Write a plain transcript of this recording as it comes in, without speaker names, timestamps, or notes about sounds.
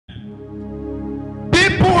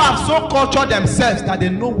have so cultured themselves that they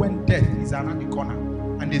know when death is around the corner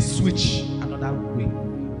and they switch another way.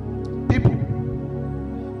 People,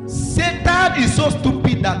 Satan is so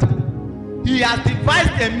stupid that he has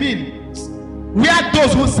devised a means where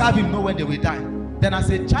those who serve him know when they will die. Then as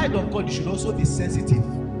a child of God, you should also be sensitive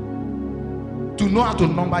to know how to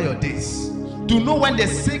number your days, to know when the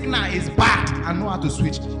signal is bad and know how to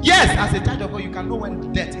switch. Yes, as a child of God, you can know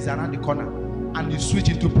when death is around the corner and you switch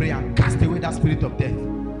into prayer and cast away that spirit of death.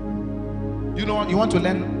 You know, you want to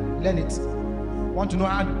learn it. You want to know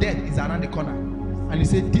how death is around the corner, and you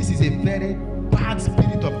say this is a very bad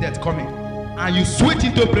spirit of death coming, and you switch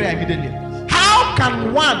into prayer immediately. How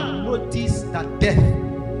can one notice that death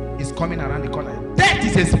is coming around the corner? Death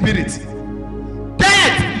is a spirit.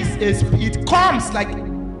 Death is it comes like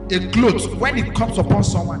a cloth. When it comes upon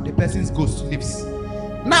someone, the person's ghost lives.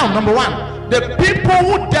 Now, number one, the people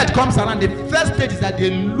who death comes around, the first stage is that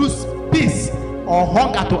they lose peace or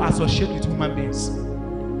hunger to associate with human beings.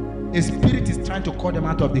 A spirit is trying to call them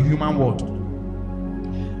out of the human world.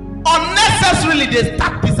 Unnecessarily, they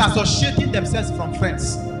start disassociating themselves from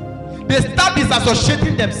friends. They start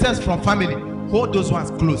disassociating themselves from family. Hold those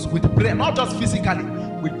ones close with prayer, not just physically,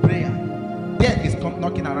 with prayer. Death is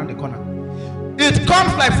knocking around the corner. It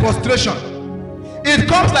comes like frustration. It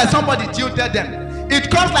comes like somebody jilted them. It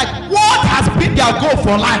comes like what has been their goal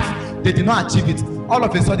for life, they did not achieve it. All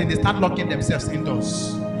of a sudden, they start locking themselves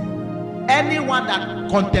indoors. Anyone that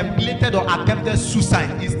contemplated or attempted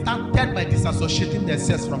suicide is started by disassociating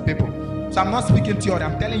themselves from people. So I'm not speaking theory,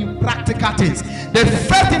 I'm telling you practical things. The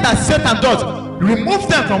first thing that Satan does, remove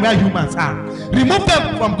them from where humans are. Remove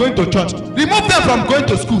them from going to church. Remove them from going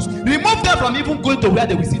to schools. Remove them from even going to where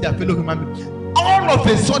they will see their fellow human beings. All of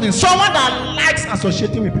a sudden, someone that likes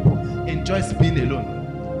associating with people enjoys being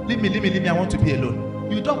alone. Leave me, I want to be alone.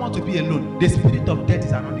 You don't want to be alone. The spirit of death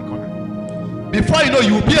is around the corner. Before you know,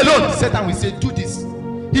 you will be alone. Satan will say, do this.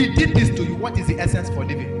 He did this to you. What is the essence for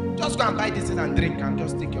living? Just go and buy this thing and drink and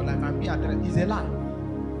just take your life and be at rest. It's a lie.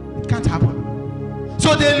 It can't happen.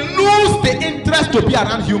 So they lose the interest to be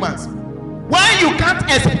around humans. When you can't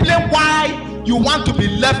explain why you want to be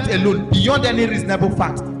left alone beyond any reasonable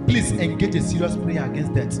fact, please engage a serious prayer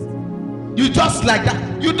against death. You just like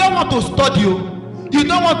that. You don't want to study. You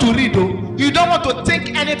don't want to read. You don't want to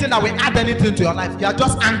think anything that will add anything to your life. You are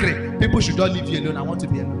just angry. People should not leave you alone. I want to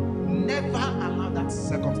be alone. Never allow that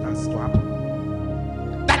circumstance to happen.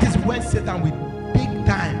 That is when Satan will take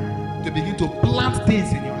time to begin to plant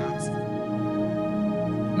things in your heart.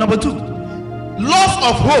 Number two, loss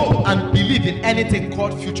of hope and belief in anything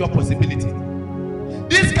called future possibility.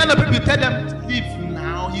 This kind of people, you tell them, live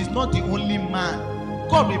now. He's not the only man.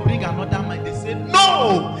 God will bring another man. They say,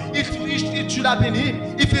 no, it should have been him.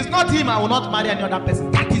 If it's not him, I will not marry any other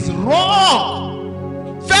person. That is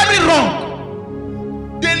wrong. Very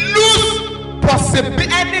wrong. They lose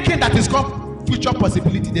anything that is called future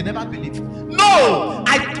possibility. They never believe. No,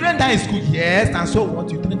 I trained that in school. Yes, and so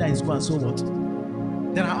what? You trained that in school, and so what?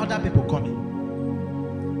 There are other people coming.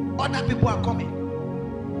 Other people are coming.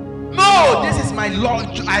 No, this is my Lord.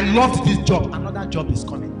 I loved this job. Another job is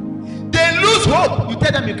coming. They lose hope. You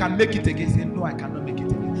tell them you can make it again. Say, no, I cannot make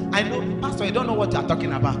it again. I know, Pastor, you don't know what you are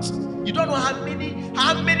talking about. You don't know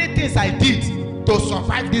how many things I did to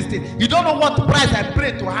survive this thing. You don't know what price I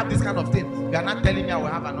paid to have this kind of thing. You are not telling me I will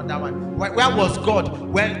have another one. Where was God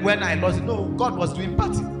when I lost it? No, God was doing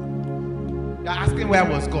party. You are asking where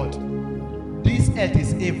was God? This earth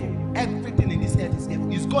is evil. Everything in this earth is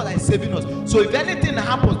evil. It's God that is saving us. So if anything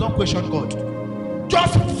happens, don't question God.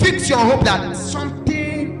 Just fix your hope that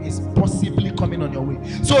something is possibly coming on your way.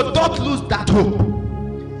 So don't lose that hope.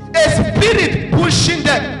 A spirit pushing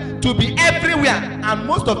them to be everywhere, and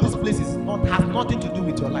most of these places has nothing to do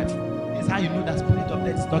with your life. It's how you know that spirit of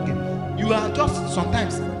death is talking. You are just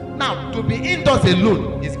sometimes. Now, to be indoors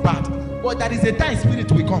alone is bad, but there is a time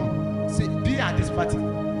spirit will come. Say, be at this party,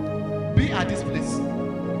 be at this place,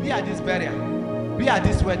 be at this burial, be at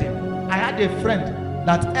this wedding. I had a friend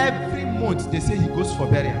that every month they say he goes for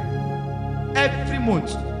burial. Every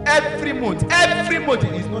month he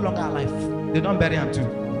is no longer alive. They don't bury him too.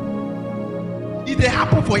 If they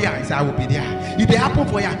happen for you, he said I will be there. If they happen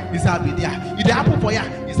for you, he said I'll be there. If they happen for you,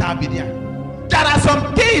 he said I'll be there. There are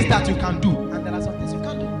some things that you can do, and there are some things you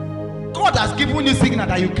can't do. God has given you signal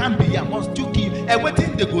that you can't be here. Must you kill? And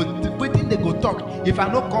waiting they go talk. If I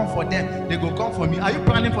don't come for them, they go come for me. Are you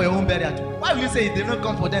planning for your own burial too? Why will you say they don't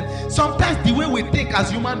come for them? Sometimes the way we think as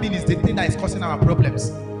human beings is the thing that is causing our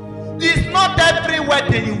problems. It's not every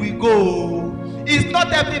wedding you will go. It's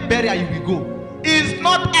not every burial you will go. It's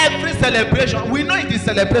not every celebration. We know it is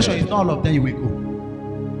celebration. It's not all of them you will go.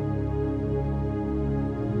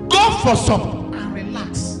 Go for some and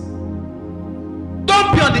relax.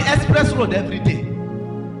 express road every day.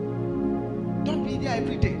 Don't be there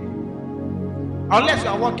every day. Unless you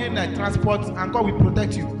are working at transport and God will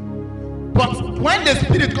protect you. But when the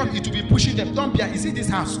spirit comes, it will be pushing them. Don't be, you see this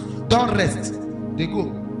house, don't rest. They go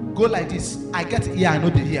like this. I get here, I know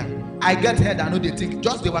they hear. I get head, I know they think.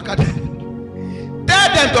 Just the waka. Tell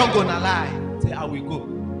them don't go na lie. Say I will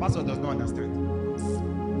go. Pastor does not understand.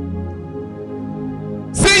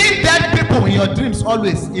 Seeing dead people in your dreams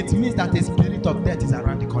always, it means that the spirit of death is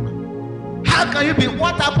around the corner. How can you be?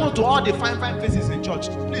 What happened to all the fine faces in church?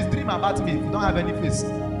 Please dream about me if you don't have any face.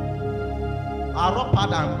 I'll rock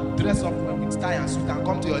hard and dress up with tie and suit and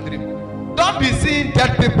come to your dream. Don't be seeing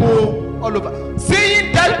dead people all over.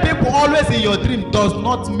 Seeing dead people always in your dream does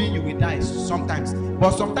not mean you will die sometimes.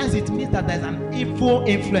 But sometimes it means that there's an evil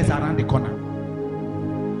influence around the corner.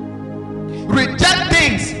 Reject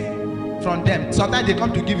things from them. Sometimes they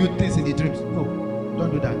come to give you things in the dreams. No,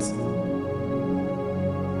 don't do that.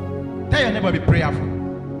 Tell your neighbor, be prayerful.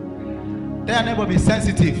 Tell your neighbor, be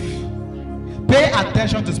sensitive. Pay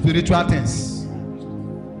attention to spiritual things.